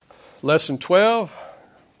Lesson 12.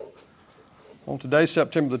 On today,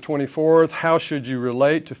 September the 24th, how should you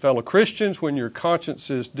relate to fellow Christians when your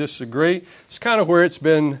consciences disagree? It's kind of where it's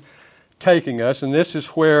been taking us, and this is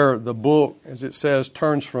where the book, as it says,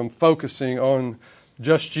 turns from focusing on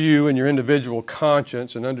just you and your individual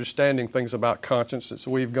conscience and understanding things about conscience that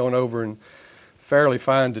we've gone over in fairly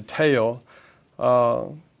fine detail,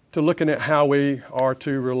 to looking at how we are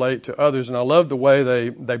to relate to others. And I love the way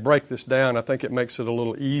they break this down. I think it makes it a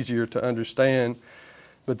little easier to understand.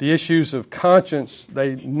 But the issues of conscience,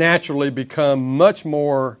 they naturally become much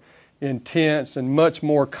more intense and much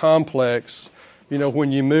more complex,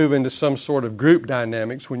 when you move into some sort of group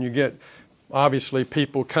dynamics, when you get, obviously,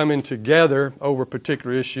 people coming together over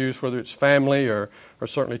particular issues, whether it's family or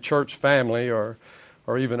certainly church family or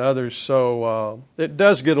even others. So it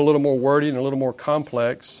does get a little more wordy and a little more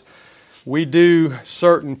complex. We do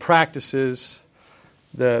certain practices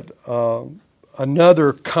that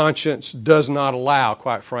another conscience does not allow,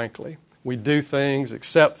 quite frankly. We do things,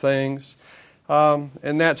 accept things,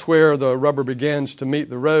 and that's where the rubber begins to meet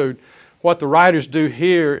the road. What the writers do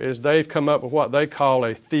here is they've come up with what they call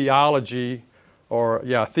a theological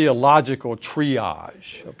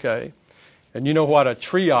triage, okay? And you know what a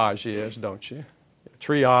triage is, don't you?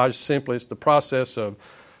 Triage simply is the process of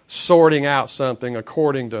sorting out something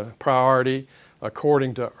according to priority,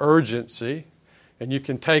 according to urgency. And you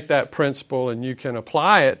can take that principle and you can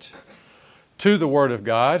apply it to the Word of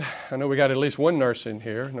God. I know we got at least one nurse in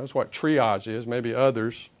here who knows what triage is, maybe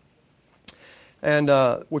others. And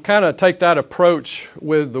we kind of take that approach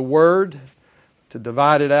with the Word to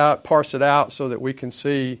divide it out, parse it out so that we can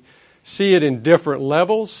see it in different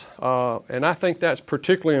levels. And I think that's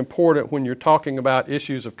particularly important when you're talking about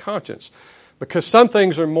issues of conscience, because some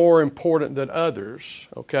things are more important than others,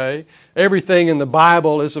 okay? Everything in the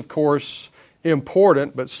Bible is, of course,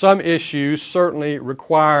 important, but some issues certainly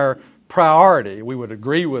require priority. We would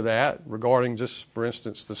agree with that regarding just, for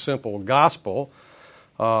instance, the simple gospel,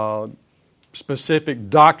 specific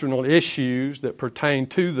doctrinal issues that pertain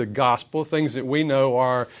to the gospel, things that we know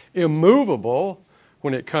are immovable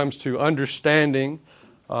when it comes to understanding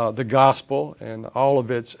the gospel and all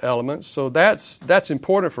of its elements. So that's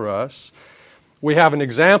important for us. We have an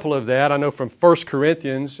example of that. I know from 1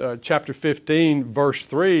 Corinthians chapter 15, verse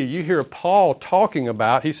 3, you hear Paul talking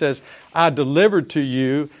about, he says, I delivered to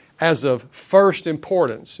you as of first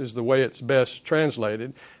importance, is the way it's best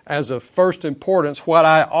translated, as of first importance what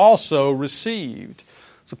I also received.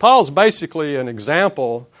 So Paul's basically an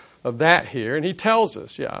example of that here, and he tells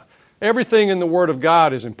us, everything in the Word of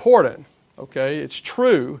God is important, okay? It's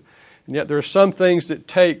true, and yet there are some things that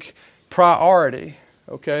take priority,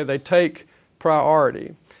 okay? They take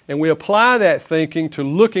priority. And we apply that thinking to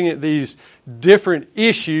looking at these different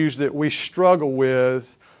issues that we struggle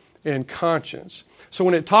with in conscience. So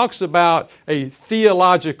when it talks about a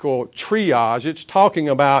theological triage, it's talking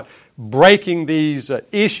about breaking these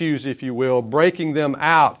issues, if you will, breaking them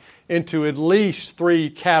out into at least three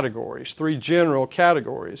general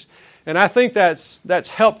categories. And I think that's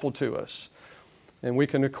helpful to us. And we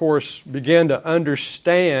can, of course, begin to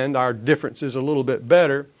understand our differences a little bit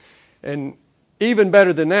better. And even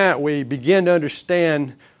better than that, we begin to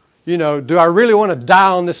understand, do I really want to die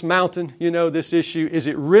on this mountain, this issue? Is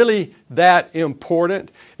it really that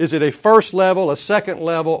important? Is it a first level, a second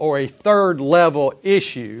level, or a third level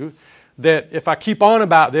issue that if I keep on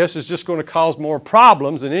about this, is just going to cause more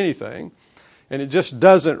problems than anything? And it just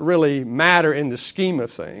doesn't really matter in the scheme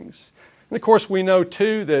of things. And of course, we know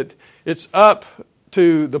too that it's up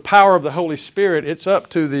to the power of the Holy Spirit. It's up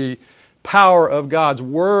to the power of God's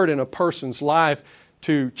Word in a person's life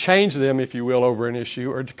to change them, if you will, over an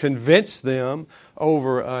issue, or to convince them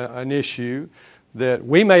over an issue that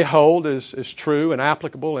we may hold as true and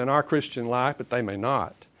applicable in our Christian life, but they may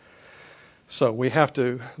not. So we have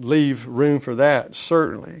to leave room for that,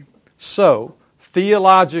 certainly. So,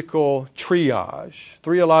 theological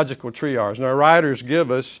triage. Now, writers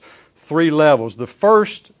give us three levels. The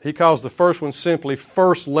first, he calls the first one simply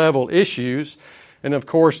first level issues. And of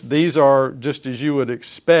course, these are, just as you would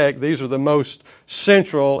expect, these are the most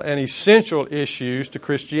central and essential issues to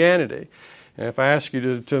Christianity. And if I ask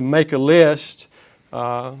you to make a list,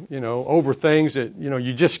 over things that,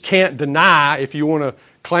 you just can't deny if you want to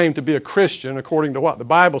claim to be a Christian according to what the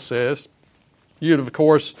Bible says, you'd, of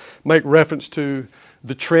course, make reference to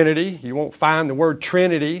the Trinity. You won't find the word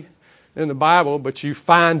Trinity in the Bible, but you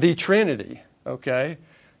find the Trinity, okay,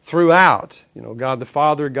 throughout. God the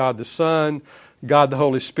Father, God the Son, God the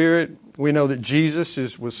Holy Spirit. We know that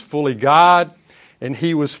Jesus was fully God and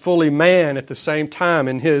He was fully man at the same time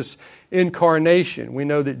in His incarnation. We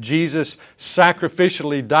know that Jesus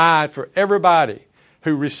sacrificially died for everybody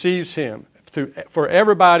who receives Him, for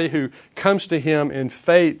everybody who comes to Him in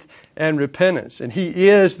faith and repentance. And He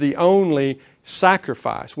is the only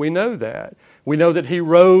sacrifice. We know that. We know that He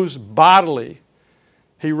rose bodily.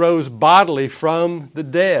 He rose bodily from the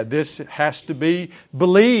dead. This has to be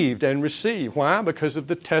believed and received. Why? Because of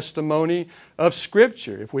the testimony of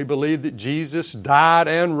Scripture. If we believe that Jesus died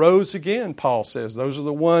and rose again, Paul says, those are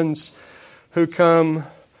the ones who come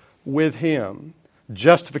with Him.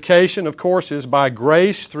 Justification, of course, is by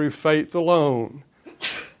grace through faith alone.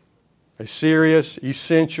 A serious,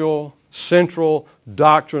 essential, central,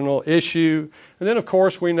 doctrinal issue. And then, of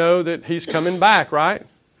course, we know that He's coming back, right?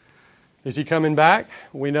 Is He coming back?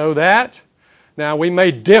 We know that. Now, we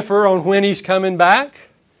may differ on when He's coming back.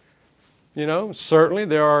 Certainly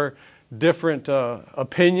there are different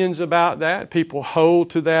opinions about that. People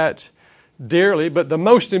hold to that dearly. But the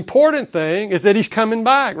most important thing is that He's coming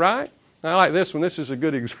back, right? I like this one. This is a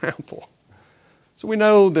good example. So we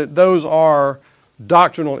know that those are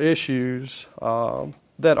doctrinal issues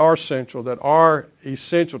that are central, that are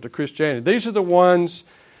essential to Christianity. These are the ones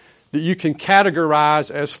that you can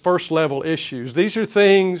categorize as first-level issues. These are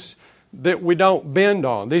things that we don't bend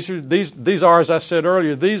on. These are, as I said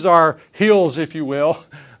earlier, these are hills, if you will,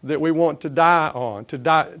 that we want to die on. To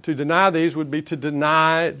deny these would be to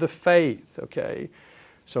deny the faith, okay?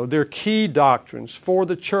 So they're key doctrines for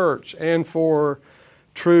the church and for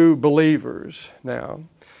true believers. Now,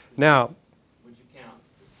 would you count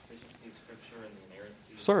the sufficiency of Scripture and the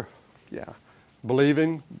inerrancy? Sir, yeah.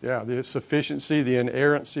 Believing, the sufficiency, the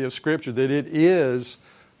inerrancy of Scripture, that it is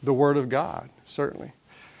the Word of God, certainly.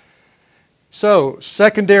 So,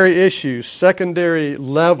 secondary issues, secondary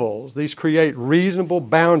levels, these create reasonable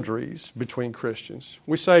boundaries between Christians.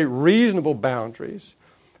 We say reasonable boundaries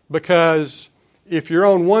because if you're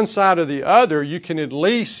on one side or the other, you can at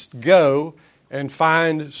least go and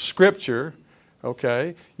find Scripture,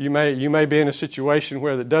 okay? You may be in a situation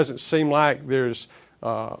where it doesn't seem like there's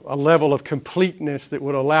a level of completeness that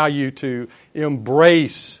would allow you to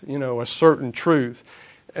embrace, a certain truth.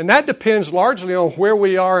 And that depends largely on where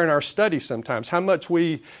we are in our study sometimes, how much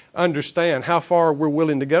we understand, how far we're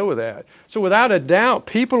willing to go with that. So without a doubt,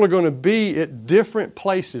 people are going to be at different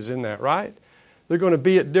places in that, right? They're going to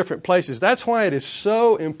be at different places. That's why it is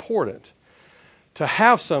so important to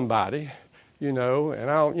have somebody,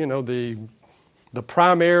 the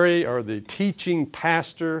primary or the teaching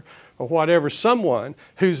pastor or whatever, someone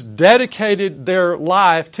who's dedicated their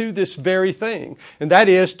life to this very thing. And that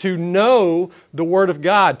is to know the Word of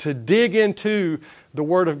God, to dig into the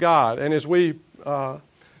Word of God. And as we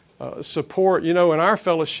support, in our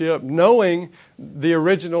fellowship, knowing the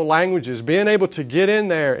original languages, being able to get in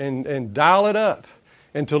there and dial it up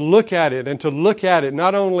and to look at it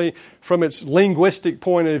not only from its linguistic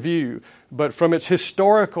point of view, but from its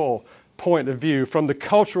historical point of view, from the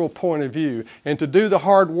cultural point of view, and to do the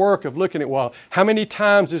hard work of looking at, well, how many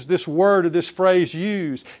times is this word or this phrase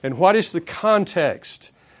used, and what is the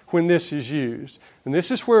context when this is used? And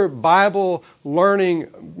this is where Bible learning,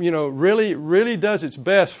 really does its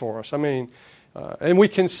best for us. And we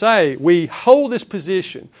can say we hold this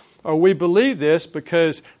position, or we believe this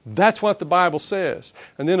because that's what the Bible says.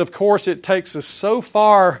 And then, of course, it takes us so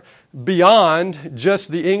far beyond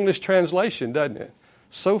just the English translation, doesn't it?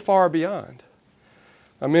 So far beyond.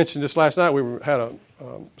 I mentioned this last night. We had a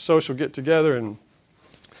social get-together and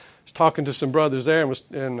was talking to some brothers there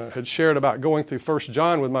and had shared about going through 1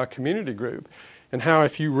 John with my community group and how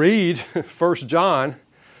if you read 1 John,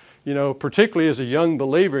 particularly as a young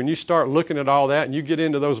believer, and you start looking at all that and you get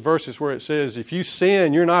into those verses where it says, if you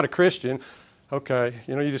sin, you're not a Christian, okay,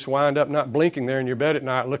 you just wind up not blinking there in your bed at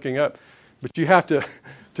night looking up. But you have to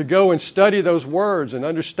go and study those words and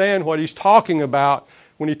understand what he's talking about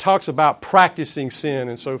when he talks about practicing sin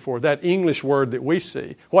and so forth. That English word that we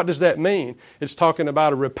see. What does that mean? It's talking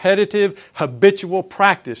about a repetitive, habitual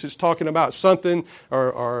practice. It's talking about something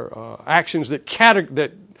or actions that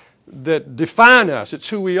define us. It's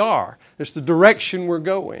who we are. It's the direction we're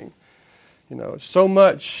going. It's so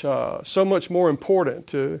much more important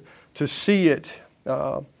to see it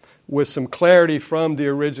with some clarity from the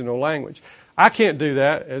original language. I can't do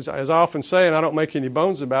that. As I often say, and I don't make any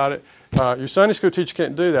bones about it, your Sunday school teacher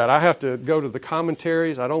can't do that. I have to go to the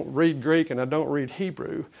commentaries. I don't read Greek and I don't read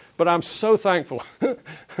Hebrew. But I'm so thankful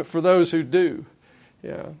for those who do.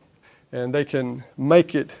 Yeah. And they can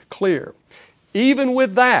make it clear. Even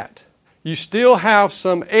with that, you still have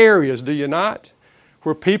some areas, do you not,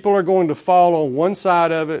 where people are going to fall on one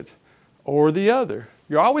side of it or the other.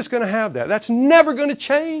 You're always going to have that. That's never going to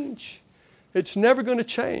change. It's never going to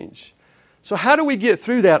change. So how do we get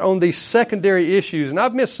through that on these secondary issues? And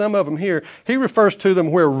I've missed some of them here. He refers to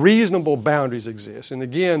them where reasonable boundaries exist. And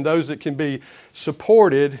again, those that can be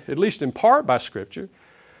supported, at least in part, by Scripture.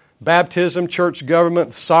 Baptism, church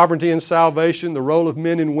government, sovereignty and salvation, the role of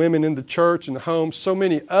men and women in the church and the home, so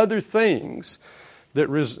many other things that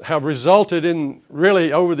have resulted in,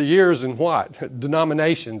 really, over the years in what?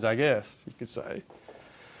 Denominations, I guess you could say.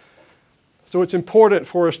 So it's important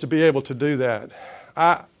for us to be able to do that.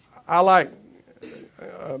 I like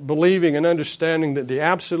believing and understanding that the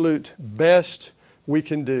absolute best we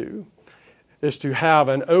can do is to have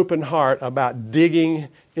an open heart about digging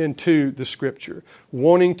into the Scripture,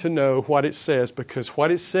 wanting to know what it says, because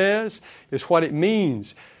what it says is what it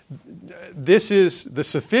means. This is the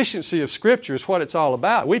sufficiency of Scripture is what it's all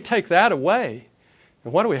about. We take that away,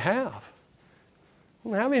 and what do we have?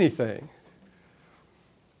 We don't have anything.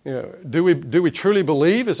 You know, do we truly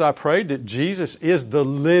believe, as I prayed, that Jesus is the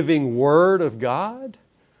living Word of God?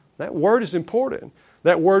 That Word is important.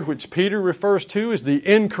 That Word which Peter refers to is the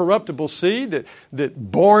incorruptible seed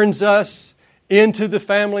that borns us into the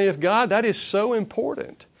family of God. That is so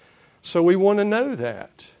important. So we want to know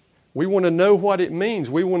that. We want to know what it means.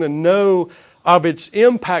 We want to know of its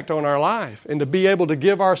impact on our life and to be able to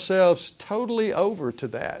give ourselves totally over to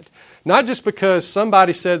that. Not just because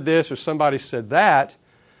somebody said this or somebody said that,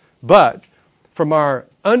 but from our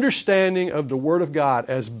understanding of the Word of God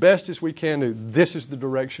as best as we can do, this is the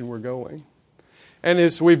direction we're going. And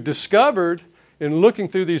as we've discovered in looking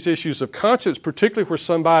through these issues of conscience, particularly where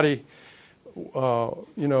somebody,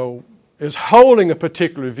 is holding a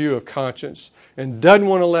particular view of conscience and doesn't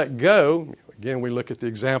want to let go, again, we look at the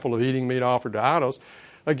example of eating meat offered to idols.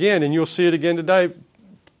 Again, and you'll see it again today,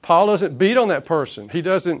 Paul doesn't beat on that person. He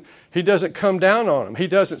doesn't come down on him. He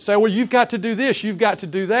doesn't say, well, you've got to do this, you've got to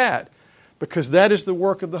do that, because that is the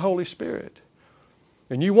work of the Holy Spirit.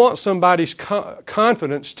 And you want somebody's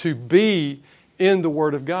confidence to be in the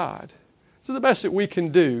Word of God. So the best that we can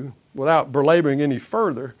do, without belaboring any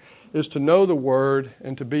further, is to know the Word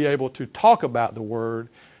and to be able to talk about the Word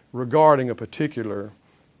regarding a particular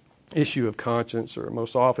issue of conscience, or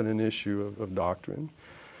most often an issue of doctrine.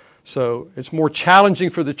 So it's more challenging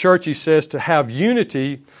for the church, he says, to have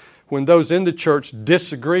unity when those in the church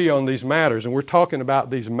disagree on these matters. And we're talking about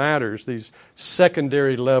these matters, these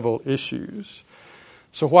secondary level issues.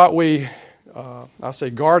 So what we, I'll say,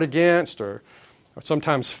 guard against or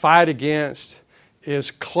sometimes fight against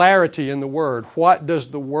is clarity in the Word. What does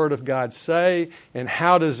the Word of God say, and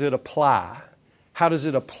how does it apply? How does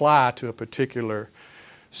it apply to a particular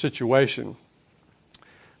situation?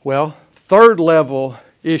 Well, third level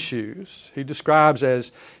issues he describes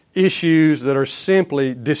as issues that are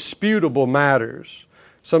simply disputable matters.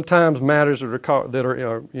 Sometimes matters that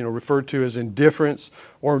are referred to as indifference,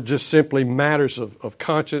 or just simply matters of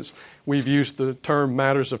conscience. We've used the term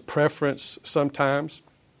matters of preference sometimes,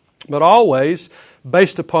 but always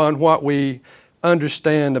based upon what we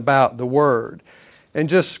understand about the Word. And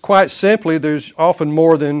just quite simply, there's often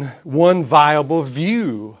more than one viable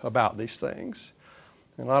view about these things.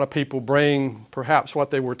 And a lot of people bring perhaps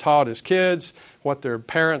what they were taught as kids, what their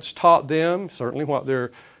parents taught them, certainly what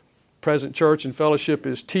their present church and fellowship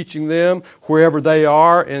is teaching them, wherever they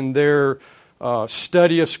are in their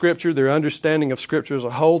study of Scripture, their understanding of Scripture as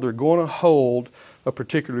a whole, they're going to hold a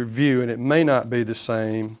particular view, and it may not be the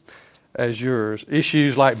same as yours.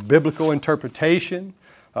 Issues like biblical interpretation,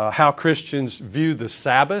 how Christians view the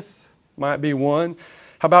Sabbath might be one.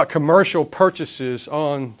 How about commercial purchases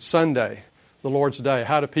on Sunday, the Lord's Day?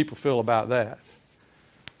 How do people feel about that?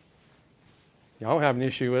 Y'all don't have an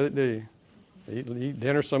issue with it, do you? Eat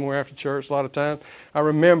dinner somewhere after church a lot of times. I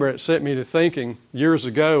remember it set me to thinking years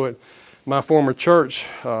ago at my former church,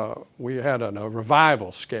 we had a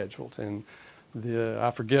revival scheduled, and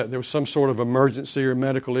I forget, there was some sort of emergency or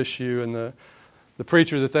medical issue, and the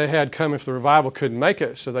preacher that they had coming for the revival couldn't make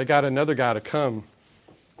it, so they got another guy to come.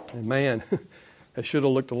 And man, they should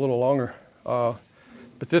have looked a little longer.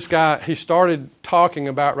 But this guy, he started talking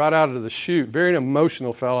about right out of the chute, very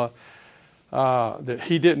emotional fella, that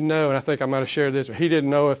he didn't know, and I think I might have shared this, but he didn't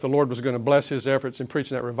know if the Lord was going to bless his efforts in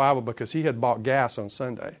preaching that revival because he had bought gas on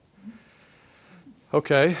Sunday.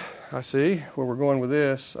 Okay, I see where we're going with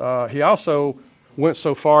this. He also went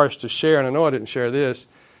so far as to share, and I know I didn't share this,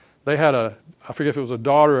 they had I forget if it was a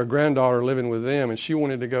daughter or a granddaughter living with them, and she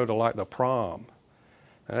wanted to go to like the prom.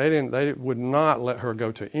 And they would not let her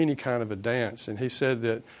go to any kind of a dance. And he said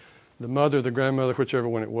that the mother, the grandmother, whichever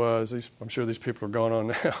one it was, I'm sure these people are gone on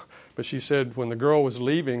now, but she said when the girl was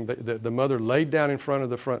leaving, the mother laid down in front of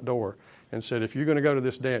the front door and said, if you're going to go to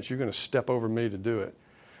this dance, you're going to step over me to do it.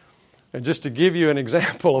 And just to give you an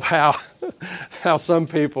example of how some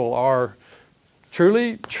people are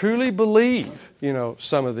truly believe,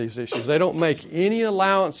 some of these issues. They don't make any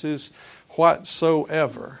allowances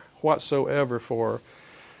whatsoever for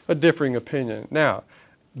a differing opinion. Now,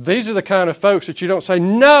 these are the kind of folks that you don't say,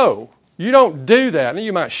 no, you don't do that. And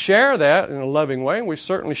you might share that in a loving way, and we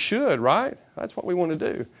certainly should, right? That's what we want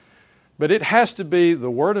to do. But it has to be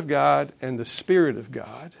the Word of God and the Spirit of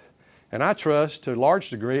God. And I trust, to a large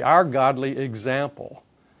degree, our godly example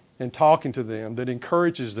in talking to them that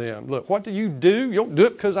encourages them. Look, what do? You don't do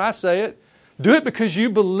it because I say it. Do it because you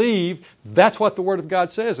believe that's what the Word of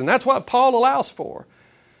God says. And that's what Paul allows for.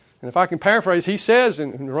 And if I can paraphrase, he says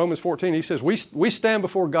in Romans 14, he says, we stand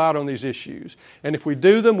before God on these issues. And if we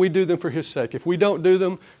do them, we do them for His sake. If we don't do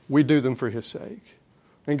them, we do them for His sake.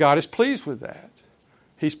 And God is pleased with that.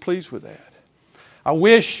 He's pleased with that. I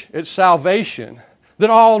wish at salvation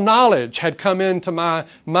that all knowledge had come into my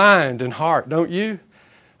mind and heart, don't you?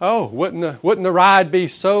 Oh, wouldn't the ride be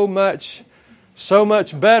so much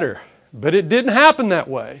better? But it didn't happen that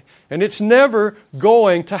way. And it's never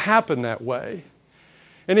going to happen that way.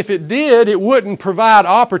 And if it did, it wouldn't provide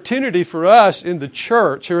opportunity for us in the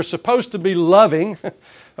church who are supposed to be loving,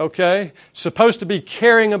 okay, supposed to be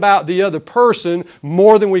caring about the other person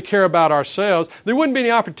more than we care about ourselves. There wouldn't be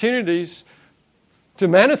any opportunities to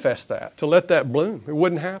manifest that, to let that bloom. It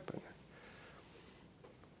wouldn't happen.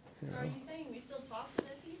 So are you saying we still talk to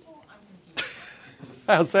the people? I'm confused.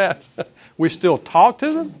 How's that? We still talk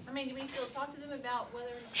to them? I mean, do we still talk to them about whether...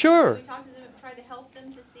 Sure. Do we talk to them and try to help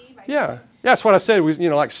them to see? Yeah. That's what I said. We,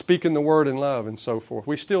 like speaking the word in love and so forth.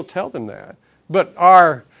 We still tell them that. But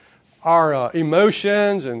our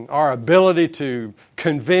emotions and our ability to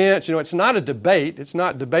convince, it's not a debate. It's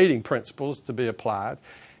not debating principles to be applied.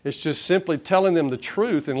 It's just simply telling them the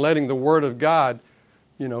truth and letting the Word of God,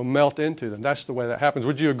 melt into them. That's the way that happens.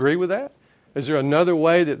 Would you agree with that? Is there another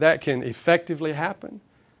way that can effectively happen,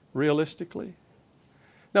 realistically?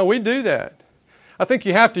 No, we do that. I think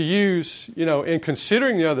you have to use, in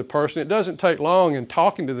considering the other person, it doesn't take long in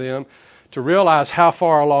talking to them to realize how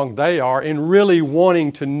far along they are in really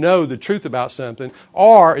wanting to know the truth about something,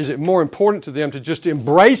 or is it more important to them to just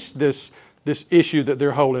embrace this issue that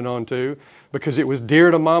they're holding on to because it was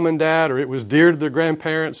dear to mom and dad, or it was dear to their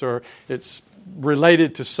grandparents, or it's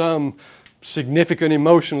related to some significant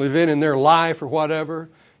emotional event in their life or whatever,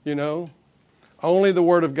 Only the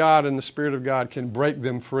Word of God and the Spirit of God can break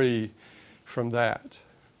them free from that.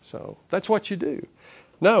 So that's what you do.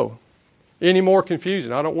 No. Any more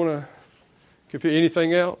confusion? I don't want to confuse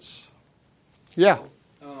anything else. Yeah.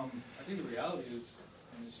 I think the reality is,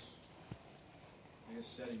 in this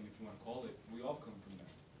setting, if you want to call it, we all come from that.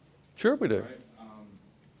 Sure we do. Right?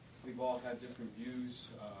 We've all had different views,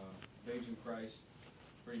 babes in Christ,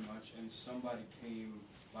 pretty much, and somebody came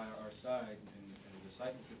by our side in a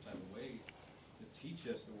discipleship type of way to teach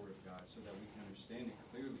us the Word of God so that we can understand it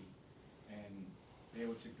clearly and be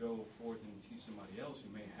able to go forth and teach somebody else who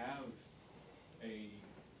may have a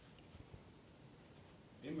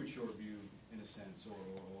immature view, in a sense,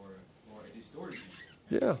 or a distorted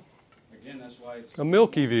view. Yeah. Again, that's why it's... A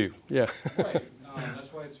milky view, yeah. Right.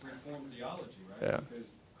 That's why it's Reformed theology, right? Yeah.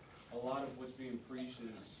 Because a lot of what's being preached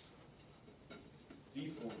is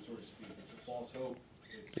deformed, so to speak. It's a false hope.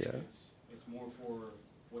 It's more for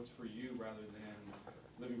what's for you rather than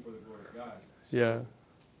living for the glory of God. So Yeah.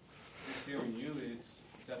 just hearing you,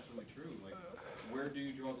 it's absolutely true. Like, where do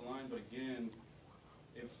you draw the line? But again,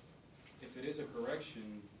 if it is a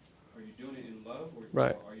correction, are you doing it in love, or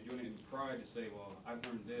Right. are you doing it in pride to say, well, I've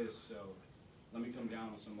learned this, so let me come down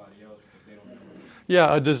on somebody else because they don't know this?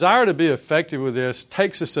 Yeah, a desire to be effective with this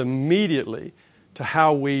takes us immediately to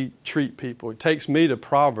how we treat people. It takes me to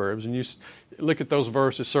Proverbs, and you look at those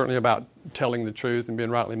verses, certainly about telling the truth and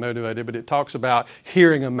being rightly motivated, but it talks about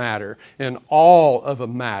hearing a matter and all of a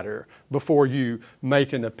matter before you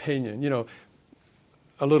make an opinion.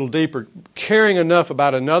 A little deeper, caring enough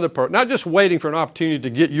about another person, not just waiting for an opportunity to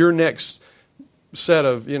get your next set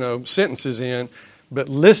of, sentences in, but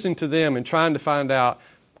listening to them and trying to find out,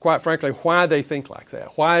 quite frankly, why they think like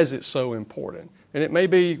that. Why is it so important? And it may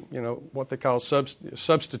be, what they call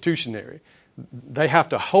substitutionary. They have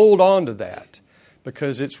to hold on to that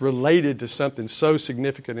because it's related to something so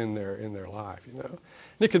significant in their life, And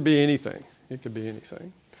it could be anything. It could be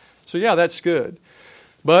anything. So yeah, that's good.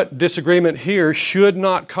 But disagreement here should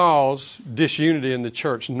not cause disunity in the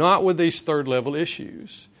church, not with these third level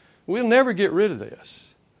issues. We'll never get rid of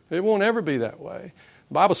this. It won't ever be that way.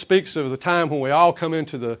 The Bible speaks of the time when we all come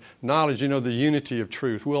into the knowledge, the unity of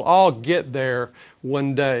truth. We'll all get there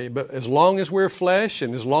one day. But as long as we're flesh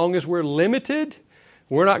and as long as we're limited,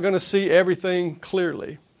 we're not going to see everything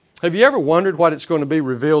clearly. Have you ever wondered what it's going to be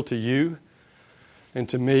revealed to you and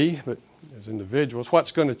to me? But as individuals.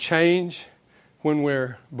 What's going to change when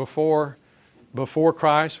we're before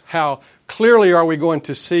Christ? How clearly are we going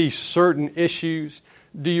to see certain issues?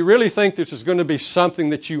 Do you really think this is going to be something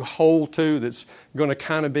that you hold to that's going to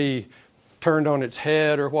kind of be turned on its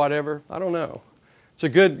head or whatever? I don't know. It's a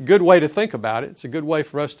good way to think about it. It's a good way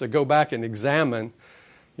for us to go back and examine,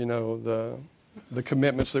 the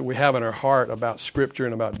commitments that we have in our heart about Scripture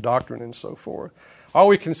and about doctrine and so forth. All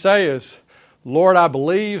we can say is, Lord, I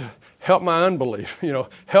believe, help my unbelief,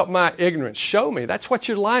 help my ignorance. Show me. That's what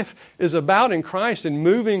your life is about in Christ, and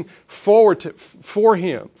moving forward for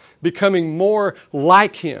Him, becoming more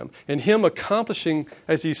like Him, and Him accomplishing,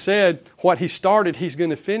 as He said, what He started, He's going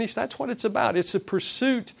to finish. That's what it's about. It's a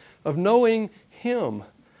pursuit of knowing Him.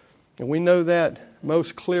 And we know that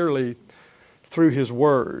most clearly through His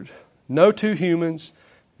Word. No two humans,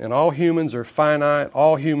 and all humans are finite,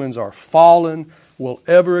 all humans are fallen, will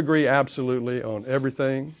ever agree absolutely on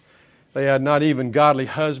everything. They had not even godly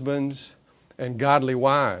husbands and godly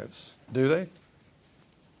wives, do they?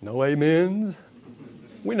 No amens?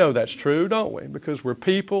 We know that's true, don't we? Because we're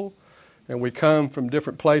people and we come from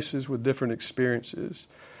different places with different experiences.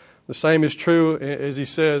 The same is true, as he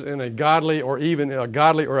says, in a godly or even a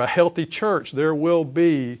godly or a healthy church. There will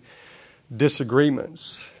be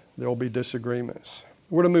disagreements. There will be disagreements.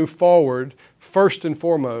 We're to move forward, first and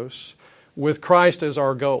foremost, with Christ as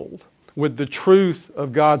our goal, with the truth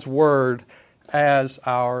of God's Word as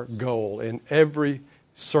our goal in every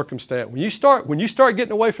circumstance. When you start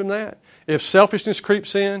getting away from that, if selfishness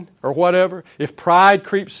creeps in or whatever, if pride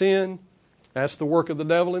creeps in, that's the work of the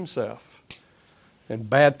devil himself. And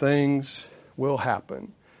bad things will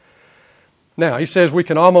happen. Now, he says we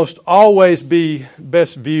can almost always be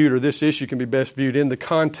best viewed, or this issue can be best viewed in the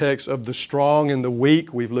context of the strong and the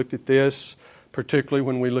weak. We've looked at this, particularly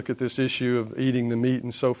when we look at this issue of eating the meat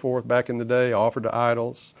and so forth back in the day, offered to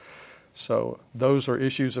idols. So those are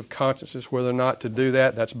issues of consciences, whether or not to do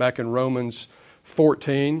that. That's back in Romans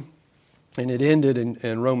 14, and it ended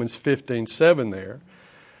in Romans 15:7 there.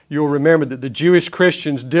 You'll remember that the Jewish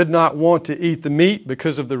Christians did not want to eat the meat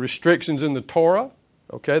because of the restrictions in the Torah.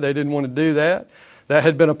 Okay, they didn't want to do that. That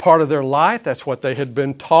had been a part of their life. That's what they had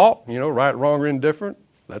been taught, right, wrong, or indifferent.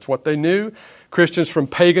 That's what they knew. Christians from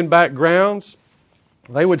pagan backgrounds,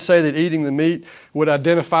 they would say that eating the meat would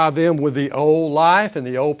identify them with the old life and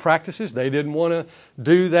the old practices. They didn't want to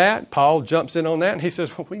do that. Paul jumps in on that and he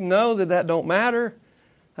says, well, we know that don't matter.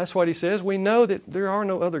 That's what he says. We know that there are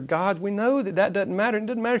no other gods. We know that doesn't matter. It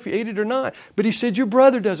doesn't matter if you eat it or not. But he said, your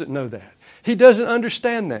brother doesn't know that. He doesn't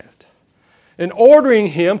understand that. And ordering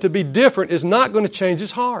him to be different is not going to change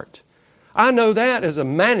his heart. I know that as a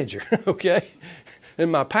manager, okay,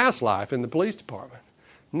 in my past life in the police department.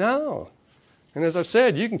 No. And as I've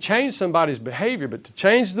said, you can change somebody's behavior, but to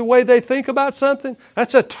change the way they think about something,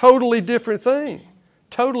 that's a totally different thing.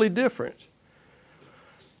 Totally different.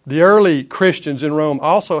 The early Christians in Rome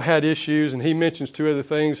also had issues, and he mentions two other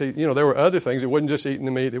things. There were other things. It wasn't just eating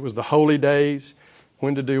the meat. It was the holy days,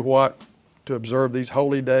 when to do what, to observe these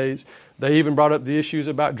holy days. They even brought up the issues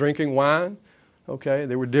about drinking wine. Okay,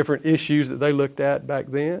 there were different issues that they looked at back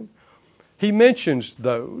then. He mentions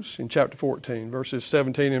those in chapter 14, verses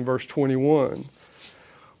 17 and verse 21.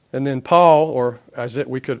 And then Paul, or as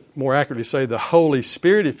we could more accurately say, the Holy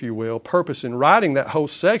Spirit, if you will, purpose in writing that whole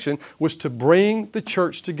section was to bring the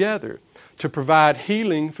church together, to provide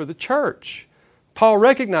healing for the church. Paul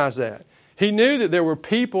recognized that. He knew that there were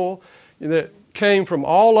people that came from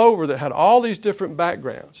all over that had all these different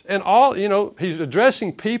backgrounds. And he's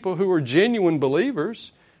addressing people who were genuine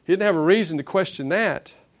believers. He didn't have a reason to question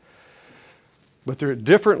that. But they're at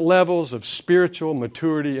different levels of spiritual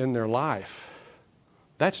maturity in their life.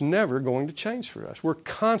 That's never going to change for us. We're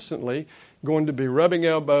constantly going to be rubbing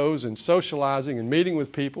elbows and socializing and meeting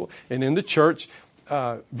with people, and in the church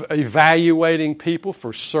evaluating people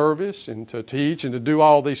for service and to teach and to do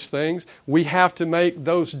all these things. We have to make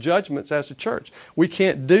those judgments as a church. We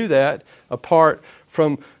can't do that apart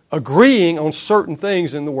from agreeing on certain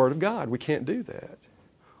things in the Word of God. We can't do that.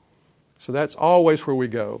 So that's always where we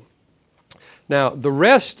go. Now, the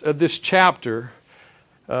rest of this chapter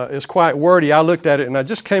is quite wordy. I looked at it and I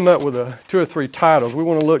just came up with 2 or 3 titles. We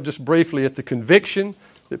want to look just briefly at the conviction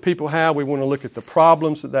that people have. We want to look at the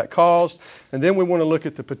problems that caused. And then we want to look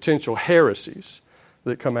at the potential heresies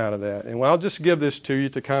that come out of that. And I'll just give this to you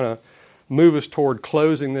to kind of move us toward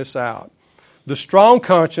closing this out. The strong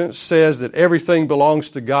conscience says that everything belongs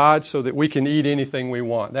to God so that we can eat anything we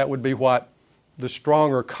want. That would be what the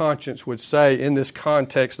stronger conscience would say in this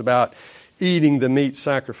context about eating the meat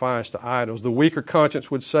sacrificed to idols. The weaker conscience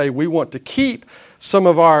would say we want to keep some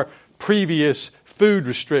of our previous food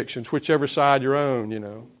restrictions, whichever side you're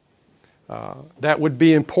on, That would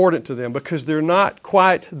be important to them because they're not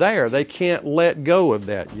quite there. They can't let go of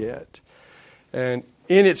that yet. And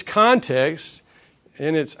in its context,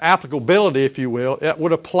 in its applicability, if you will, it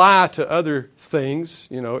would apply to other things,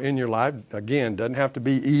 in your life. Again, doesn't have to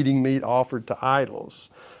be eating meat offered to idols.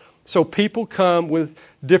 So people come with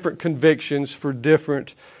different convictions for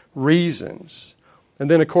different reasons. And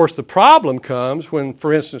then, of course, the problem comes when,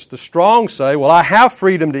 for instance, the strong say, well, I have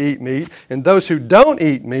freedom to eat meat, and those who don't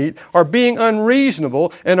eat meat are being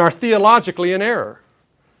unreasonable and are theologically in error.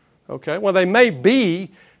 Okay? Well, they may be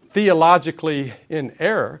theologically in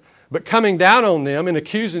error, but coming down on them and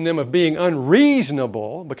accusing them of being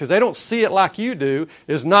unreasonable because they don't see it like you do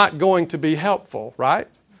is not going to be helpful, right?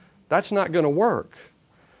 That's not going to work.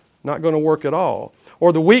 Not going to work at all.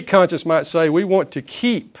 Or the weak conscience might say, the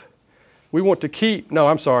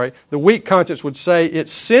weak conscience would say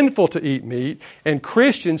it's sinful to eat meat, and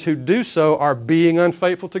Christians who do so are being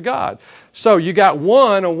unfaithful to God. So you got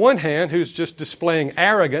one on one hand who's just displaying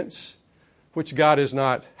arrogance, which God is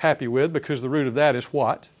not happy with because the root of that is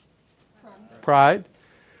what? Pride.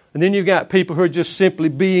 And then you've got people who are just simply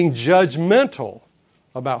being judgmental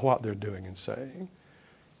about what they're doing and saying.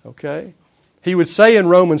 Okay? He would say in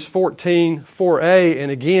Romans 14:4a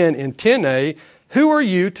and again in 10a, who are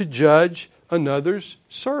you to judge another's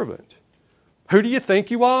servant? Who do you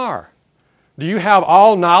think you are? Do you have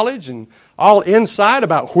all knowledge and all insight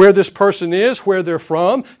about where this person is, where they're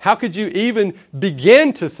from? How could you even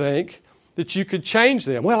begin to think that you could change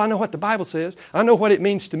them? Well, I know what the Bible says. I know what it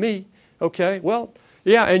means to me. Okay, well,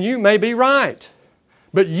 yeah, and you may be right.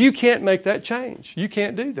 But you can't make that change. You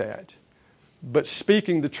can't do that. But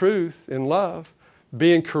speaking the truth in love,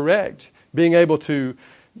 being correct, being able to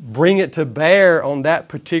bring it to bear on that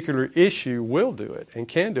particular issue will do it and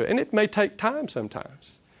can do it. And it may take time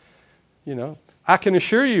sometimes. I can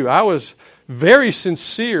assure you I was very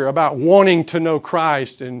sincere about wanting to know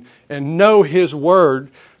Christ and know His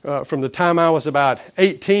Word from the time I was about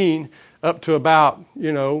 18 up to about,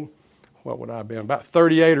 what would I have been, about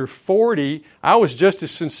 38 or 40. I was just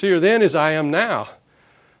as sincere then as I am now.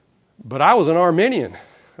 But I was an Arminian,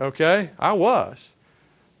 okay? I was.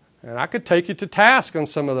 And I could take you to task on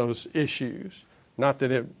some of those issues. Not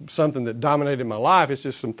that it's something that dominated my life. It's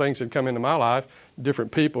just some things that come into my life,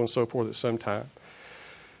 different people and so forth at some time.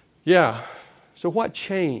 Yeah. So what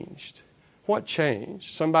changed? What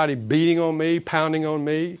changed? Somebody beating on me, pounding on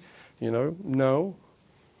me? No.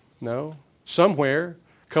 Somewhere,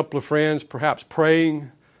 a couple of friends perhaps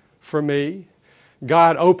praying for me.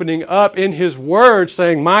 God opening up in His Word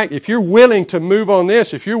saying, Mike, if you're willing to move on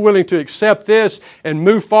this, if you're willing to accept this and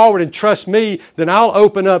move forward and trust me, then I'll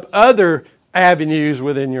open up other avenues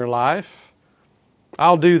within your life.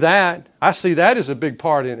 I'll do that. I see that as a big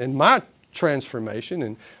part in my transformation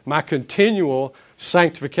and my continual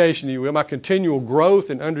sanctification, if you will, my continual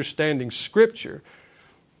growth in understanding Scripture.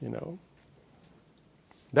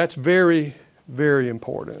 That's very, very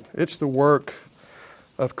important. It's the work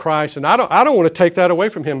of Christ. And I don't want to take that away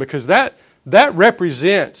from Him because that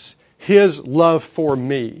represents His love for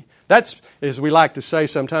me. That's, as we like to say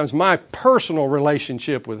sometimes, my personal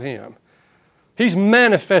relationship with Him. He's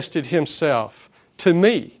manifested Himself to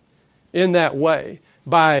me in that way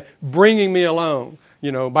by bringing me along,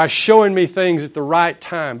 by showing me things at the right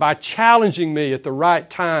time, by challenging me at the right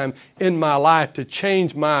time in my life to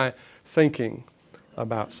change my thinking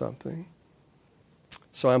about something.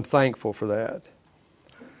 So I'm thankful for that.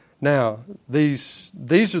 Now, these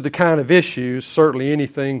are the kind of issues, certainly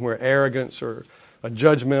anything where arrogance or a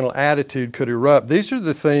judgmental attitude could erupt. These are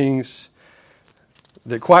the things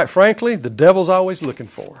that, quite frankly, the devil's always looking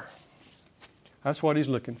for. That's what he's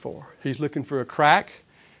looking for. He's looking for a crack.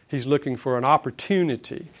 He's looking for an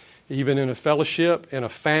opportunity, even in a fellowship, in a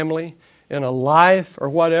family, in a life or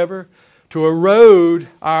whatever, to erode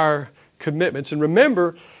our commitments. And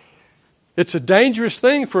remember, it's a dangerous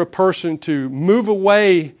thing for a person to move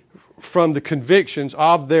away from the convictions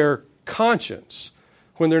of their conscience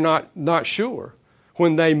when they're not sure,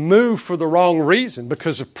 when they move for the wrong reason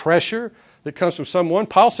because of pressure that comes from someone.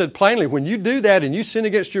 Paul said plainly, when you do that and you sin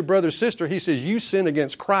against your brother or sister, he says you sin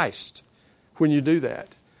against Christ when you do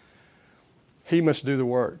that. He must do the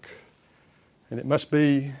work. And it must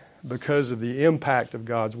be because of the impact of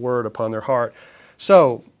God's Word upon their heart.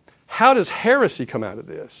 So, how does heresy come out of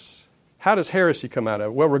this? How does heresy come out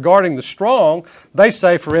of it? Well, regarding the strong, they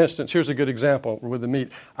say, for instance, here's a good example with the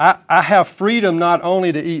meat. I have freedom not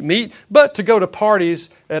only to eat meat, but to go to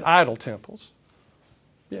parties at idol temples.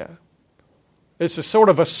 Yeah. It's a sort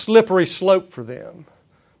of a slippery slope for them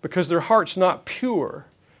because their heart's not pure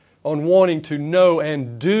on wanting to know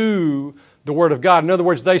and do the Word of God. In other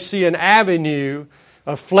words, they see an avenue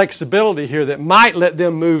of flexibility here that might let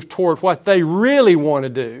them move toward what they really want to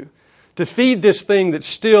do, to feed this thing that's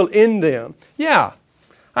still in them. Yeah,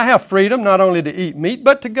 I have freedom not only to eat meat,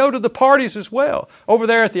 but to go to the parties as well, over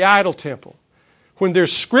there at the idol temple, when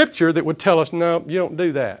there's Scripture that would tell us, no, you don't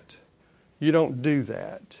do that. You don't do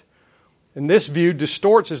that. And this view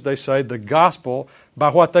distorts, as they say, the gospel by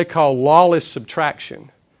what they call lawless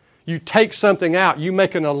subtraction. You take something out. You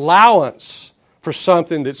make an allowance for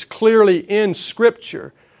something that's clearly in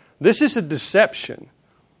Scripture. This is a deception.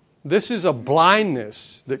 This is a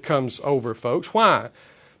blindness that comes over folks. Why?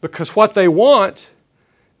 Because what they want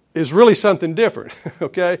is really something different.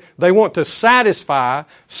 Okay? They want to satisfy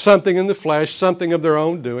something in the flesh, something of their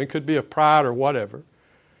own doing. Could be of pride or whatever.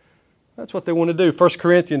 That's what they want to do. 1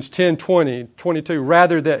 Corinthians 10:20-22.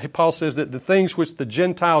 Rather, that Paul says that the things which the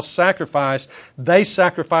Gentiles sacrifice, they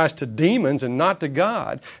sacrifice to demons and not to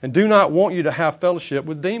God, and do not want you to have fellowship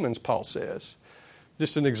with demons, Paul says.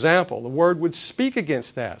 Just an example. The Word would speak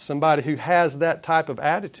against that. Somebody who has that type of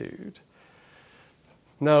attitude.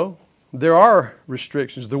 No, there are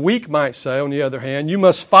restrictions. The weak might say, on the other hand, you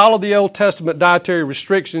must follow the Old Testament dietary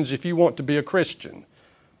restrictions if you want to be a Christian.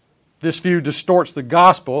 This view distorts the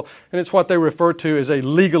gospel, and it's what they refer to as a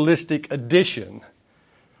legalistic addition.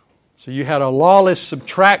 So you had a lawless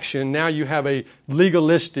subtraction, now you have a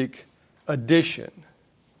legalistic addition.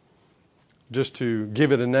 Just to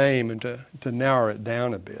give it a name and to narrow it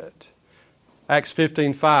down a bit. Acts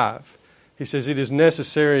 15:5, he says it is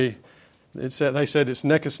necessary, they said it's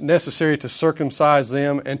necessary to circumcise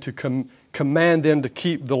them and to command them to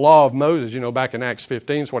keep the law of Moses. You know, back in Acts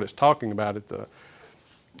 15 is what it's talking about at the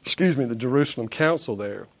Jerusalem Council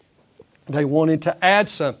there. They wanted to add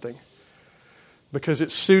something because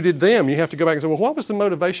it suited them. You have to go back and say, well, what was the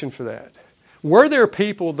motivation for that? Were there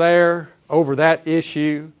people there over that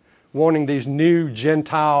issue wanting these new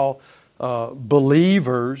Gentile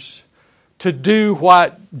believers to do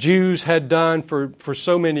what Jews had done for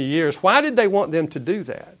so many years? Why did they want them to do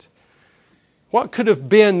that? What could have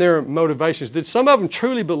been their motivations? Did some of them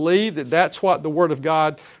truly believe that that's what the Word of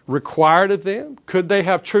God required of them? Could they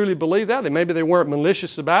have truly believed that? Maybe they weren't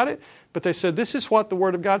malicious about it, but they said, this is what the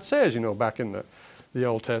Word of God says, back in the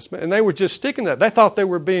Old Testament. And they were just sticking to that. They thought they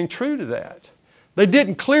were being true to that. They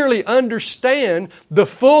didn't clearly understand the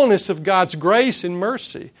fullness of God's grace and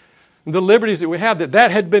mercy, the liberties that we have,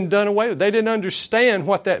 that had been done away with. They didn't understand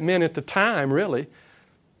what that meant at the time, really.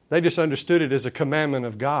 They just understood it as a commandment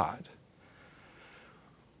of God.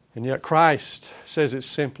 And yet Christ says it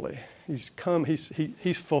simply. He's come,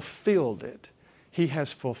 he's fulfilled it. He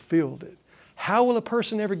has fulfilled it. How will a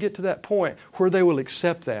person ever get to that point where they will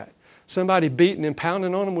accept that? Somebody beating and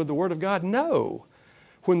pounding on them with the Word of God? No.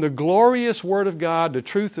 When the glorious Word of God, the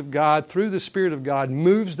truth of God, through the Spirit of God,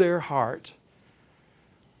 moves their heart.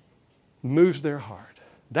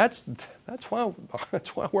 That's why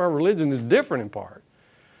our religion is different in part.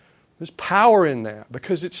 There's power in that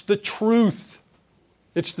because it's the truth.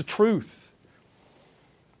 It's the truth.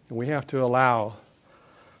 And we have to allow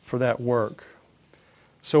for that work.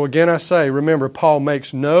 So again I say, remember, Paul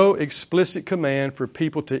makes no explicit command for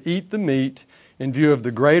people to eat the meat in view of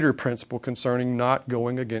the greater principle concerning not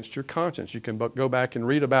going against your conscience. You can go back and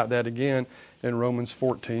read about that again in Romans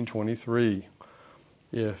 14:23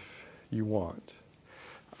 if you want.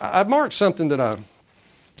 I've marked something that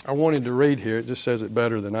I wanted to read here. It just says it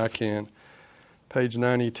better than I can. Page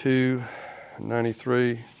 92,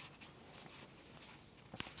 93.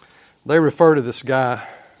 They refer to this guy,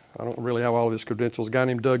 I don't really have all of his credentials, a guy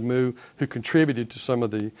named Doug Moo, who contributed to some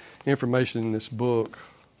of the information in this book.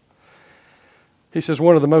 He says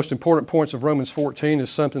one of the most important points of Romans 14 is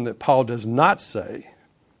something that Paul does not say,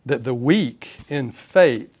 that the weak in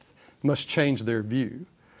faith must change their view.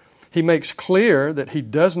 He makes clear that he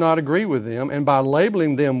does not agree with them, and by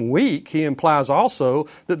labeling them weak, he implies also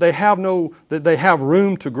that they have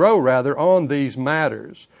room to grow on these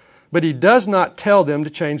matters. But he does not tell them to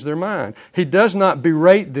change their mind. He does not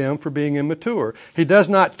berate them for being immature. He does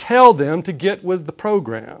not tell them to get with the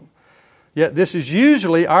program. Yet this is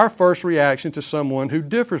usually our first reaction to someone who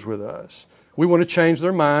differs with us. We want to change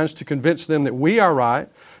their minds to convince them that we are right.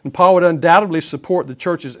 And Paul would undoubtedly support the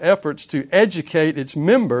church's efforts to educate its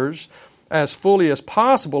members as fully as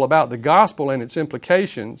possible about the gospel and its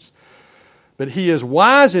implications. But he is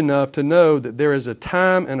wise enough to know that there is a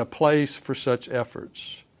time and a place for such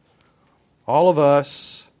efforts. All of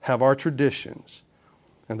us have our traditions,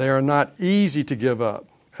 and they are not easy to give up.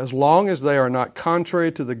 As long as they are not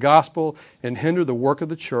contrary to the gospel and hinder the work of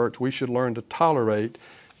the church, we should learn to tolerate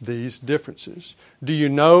these differences. Do you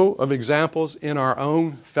know of examples in our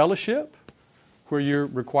own fellowship where you're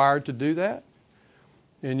required to do that?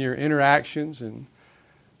 In your interactions and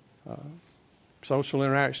social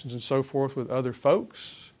interactions and so forth with other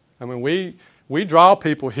folks. I mean, we draw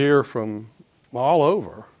people here from all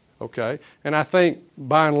over, okay? And I think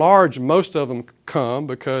by and large, most of them come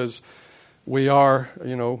because we are,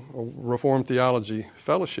 a Reformed Theology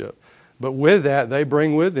Fellowship. But with that, they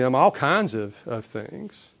bring with them all kinds of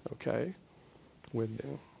things, okay, with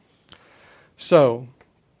them. So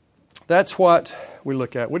that's what we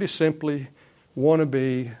look at. We just simply want to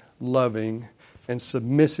be loving and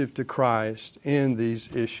submissive to Christ in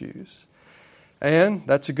these issues. And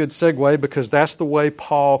that's a good segue because that's the way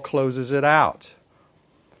Paul closes it out.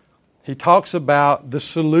 He talks about the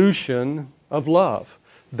solution of love.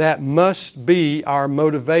 That must be our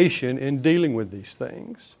motivation in dealing with these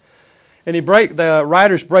things. And the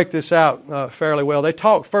writers break this out fairly well. They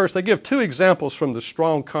give two examples from the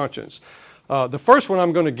strong conscience. The first one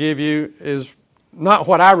I'm going to give you is not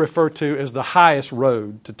what I refer to as the highest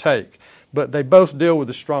road to take, but they both deal with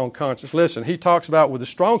the strong conscience. Listen, he talks about with a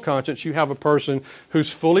strong conscience, you have a person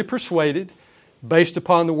who's fully persuaded based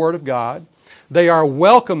upon the Word of God. They are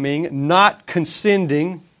welcoming, not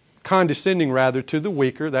condescending to the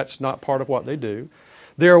weaker. That's not part of what they do.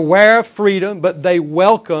 They're aware of freedom, but they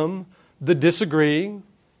welcome the disagreeing.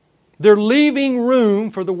 They're leaving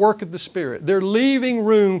room for the work of the Spirit. They're leaving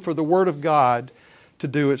room for the Word of God to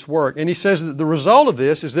do its work. And he says that the result of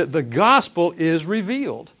this is that the gospel is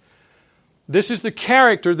revealed. This is the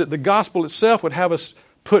character that the gospel itself would have us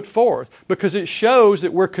put forth because it shows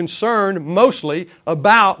that we're concerned mostly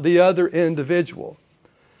about the other individual.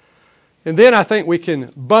 And then I think we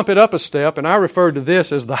can bump it up a step, and I refer to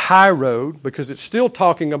this as the high road because it's still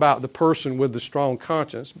talking about the person with the strong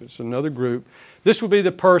conscience, but it's another group. This would be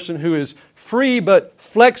the person who is free but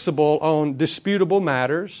flexible on disputable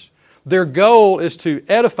matters. Their goal is to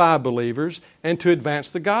edify believers and to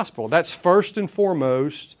advance the gospel. That's first and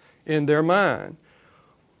foremost in their mind.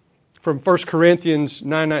 From 1 Corinthians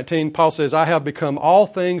 9:19, Paul says, I have become all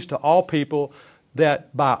things to all people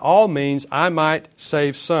that by all means I might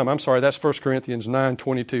save some. I'm sorry, that's 1 Corinthians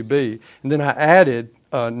 9:22b. And then I added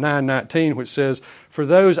 9:19, which says, For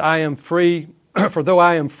though I am free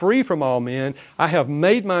from all men, I have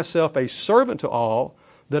made myself a servant to all,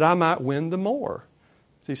 that I might win the more.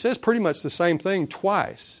 So he says pretty much the same thing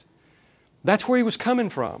twice. That's where he was coming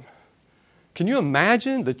from. Can you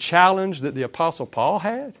imagine the challenge that the Apostle Paul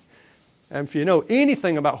had? And if you know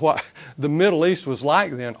anything about what the Middle East was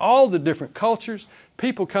like then, all the different cultures,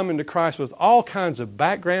 people coming to Christ with all kinds of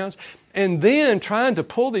backgrounds, and then trying to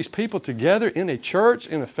pull these people together in a church,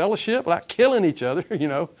 in a fellowship, like killing each other,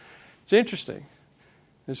 It's interesting.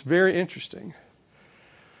 It's very interesting.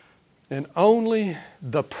 And only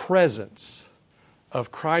the presence of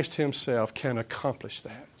Christ Himself can accomplish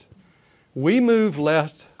that. We move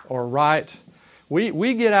left or right.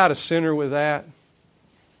 We get out of center with that.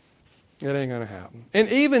 It ain't going to happen. And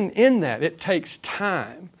even in that, it takes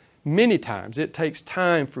time. Many times, it takes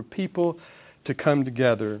time for people to come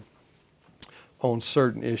together on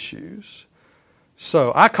certain issues.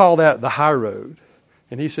 So I call that the high road.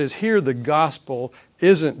 And he says here the gospel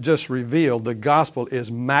isn't just revealed, the gospel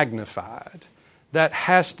is magnified. That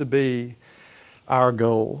has to be our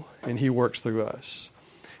goal, and he works through us.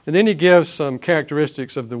 And then he gives some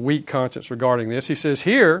characteristics of the weak conscience regarding this. He says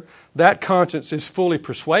here, that conscience is fully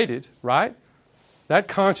persuaded, right? That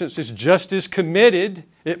conscience is just as committed.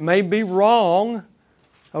 It may be wrong,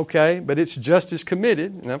 okay, but it's just as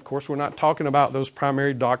committed. And of course, we're not talking about those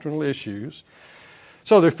primary doctrinal issues.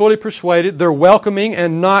 So they're fully persuaded. They're welcoming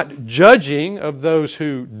and not judging of those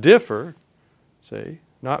who differ, see,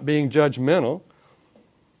 not being judgmental.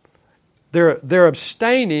 They're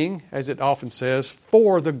abstaining, as it often says,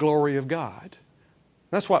 for the glory of God.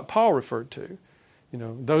 That's what Paul referred to.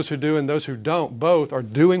 Those who do and those who don't, both are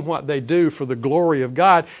doing what they do for the glory of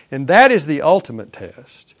God. And that is the ultimate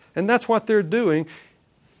test. And that's what they're doing,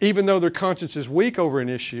 even though their conscience is weak over an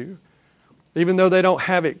issue, even though they don't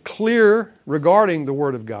have it clear regarding the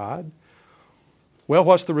Word of God. Well,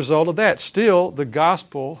 what's the result of that? Still, the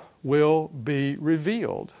gospel will be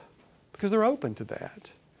revealed because they're open to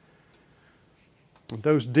that.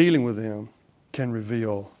 Those dealing with them can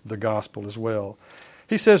reveal the gospel as well.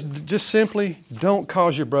 He says, just simply don't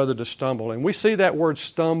cause your brother to stumble. And we see that word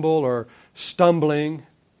stumble or stumbling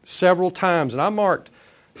several times. And I marked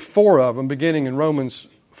 4 of them beginning in Romans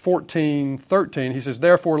 14:13. He says,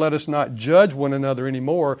 therefore let us not judge one another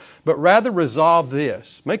anymore, but rather resolve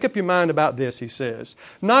this. Make up your mind about this, he says.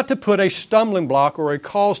 Not to put a stumbling block or a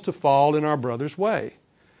cause to fall in our brother's way.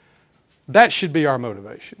 That should be our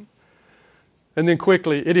motivation. And then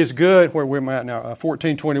quickly, it is good, where we're at now,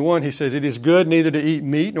 14:21, he says, it is good neither to eat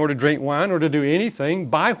meat, nor to drink wine, nor to do anything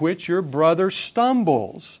by which your brother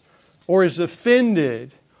stumbles. or is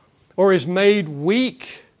offended or is made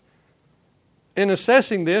weak. In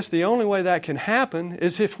assessing this, the only way that can happen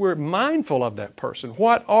is if we're mindful of that person.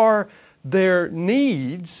 What are their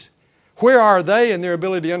needs? Where are they in their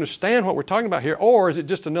ability to understand what we're talking about here? Or is it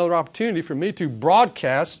just another opportunity for me to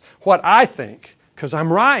broadcast what I think? Because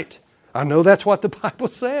I'm right. I know that's what the Bible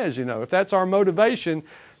says. If that's our motivation,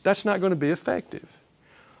 that's not going to be effective.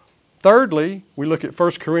 Thirdly, we look at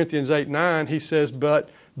 1 Corinthians 8:9. He says, but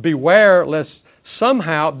beware lest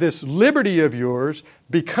somehow this liberty of yours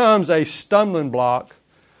becomes a stumbling block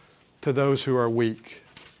to those who are weak.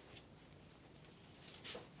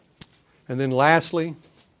 And then lastly,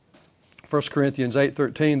 1 Corinthians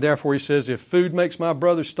 8:13, therefore he says, if food makes my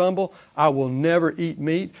brother stumble, I will never eat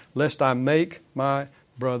meat, lest I make my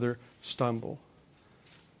brother stumble.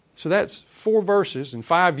 So that's 4 verses and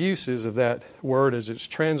 5 uses of that word as it's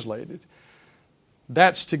translated.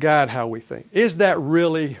 That's to guide how we think. Is that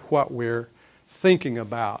really what we're thinking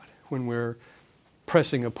about when we're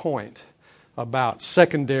pressing a point about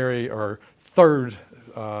secondary or third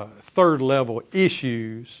level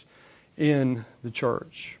issues in the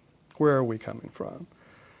church? Where are we coming from?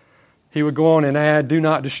 He would go on and add, do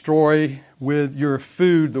not destroy with your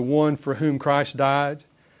food the one for whom Christ died.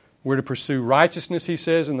 We're to pursue righteousness, he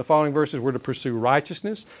says in the following verses. We're to pursue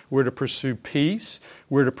righteousness. We're to pursue peace.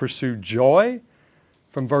 We're to pursue joy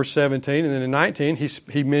from verse 17. And then in 19,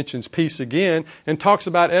 he mentions peace again and talks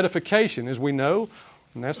about edification, as we know.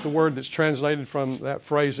 And that's the word that's translated from that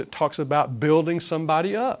phrase that talks about building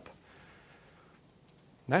somebody up.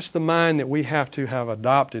 That's the mind that we have to have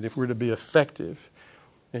adopted if we're to be effective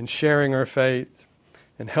in sharing our faith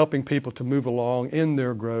and helping people to move along in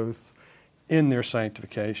their growth, in their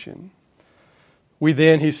sanctification. We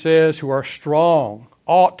then, he says, who are strong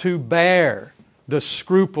ought to bear the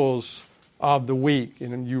scruples of the weak.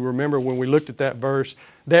 And you remember when we looked at that verse,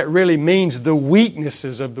 that really means the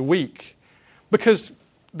weaknesses of the weak. Because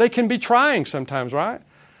they can be trying sometimes, right?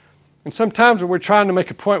 And sometimes when we're trying to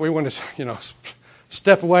make a point, we want to,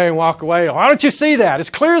 step away and walk away. Why don't you see that? It's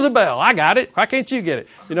clear as a bell. I got it. Why can't you get it?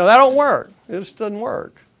 That don't work. It just doesn't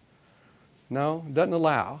work. No, it doesn't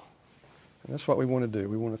allow. And that's what we want to do.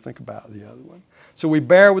 We want to think about the other one. So we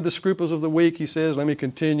bear with the scruples of the weak, he says, let me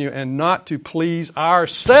continue, and not to please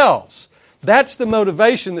ourselves. That's the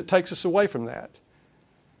motivation that takes us away from that.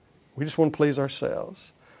 We just want to please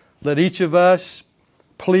ourselves. Let each of us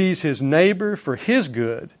please his neighbor for his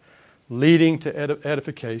good, leading to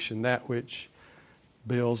edification, that which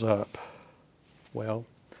builds up. Well,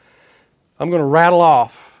 I'm going to rattle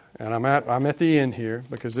off, and I'm at the end here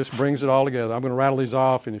because this brings it all together. I'm going to rattle these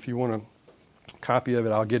off, and if you want a copy of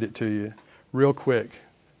it, I'll get it to you real quick.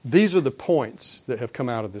 These are the points that have come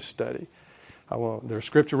out of this study. There are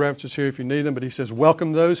scripture references here if you need them, but he says,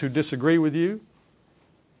 welcome those who disagree with you.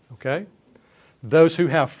 Okay? Those who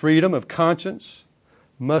have freedom of conscience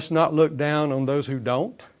must not look down on those who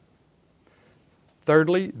don't.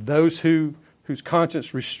 Thirdly, those whose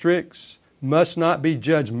conscience restricts must not be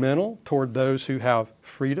judgmental toward those who have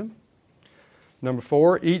freedom. Number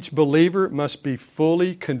 4, each believer must be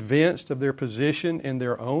fully convinced of their position in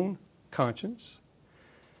their own conscience.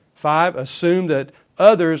 5, assume that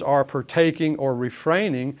others are partaking or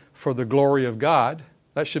refraining for the glory of God.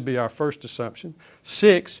 That should be our first assumption.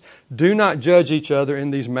 6, do not judge each other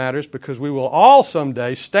in these matters because we will all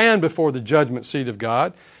someday stand before the judgment seat of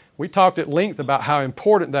God. We talked at length about how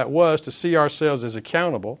important that was to see ourselves as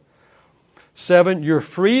accountable. 7, your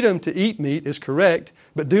freedom to eat meat is correct,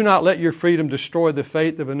 but do not let your freedom destroy the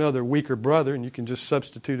faith of another weaker brother, and you can just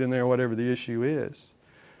substitute in there whatever the issue is.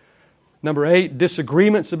 Number 8,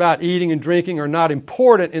 disagreements about eating and drinking are not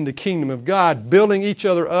important in the kingdom of God. Building each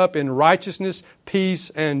other up in righteousness,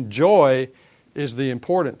 peace, and joy is the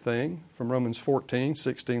important thing, from Romans 14,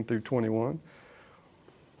 16 through 21.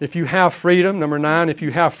 If you have freedom, number 9, if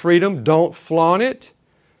you have freedom, don't flaunt it.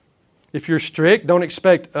 If you're strict, don't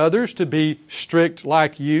expect others to be strict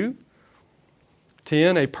like you.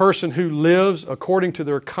 10, a person who lives according to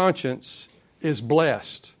their conscience is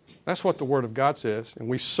blessed. That's what the Word of God says, and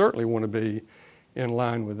we certainly want to be in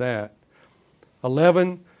line with that.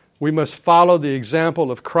 11, we must follow the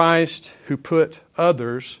example of Christ who put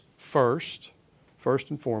others first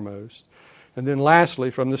and foremost. And then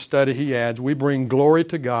lastly, from this study, he adds, we bring glory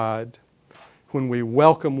to God when we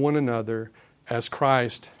welcome one another as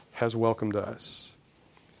Christ has welcomed us.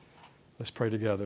 Let's pray together.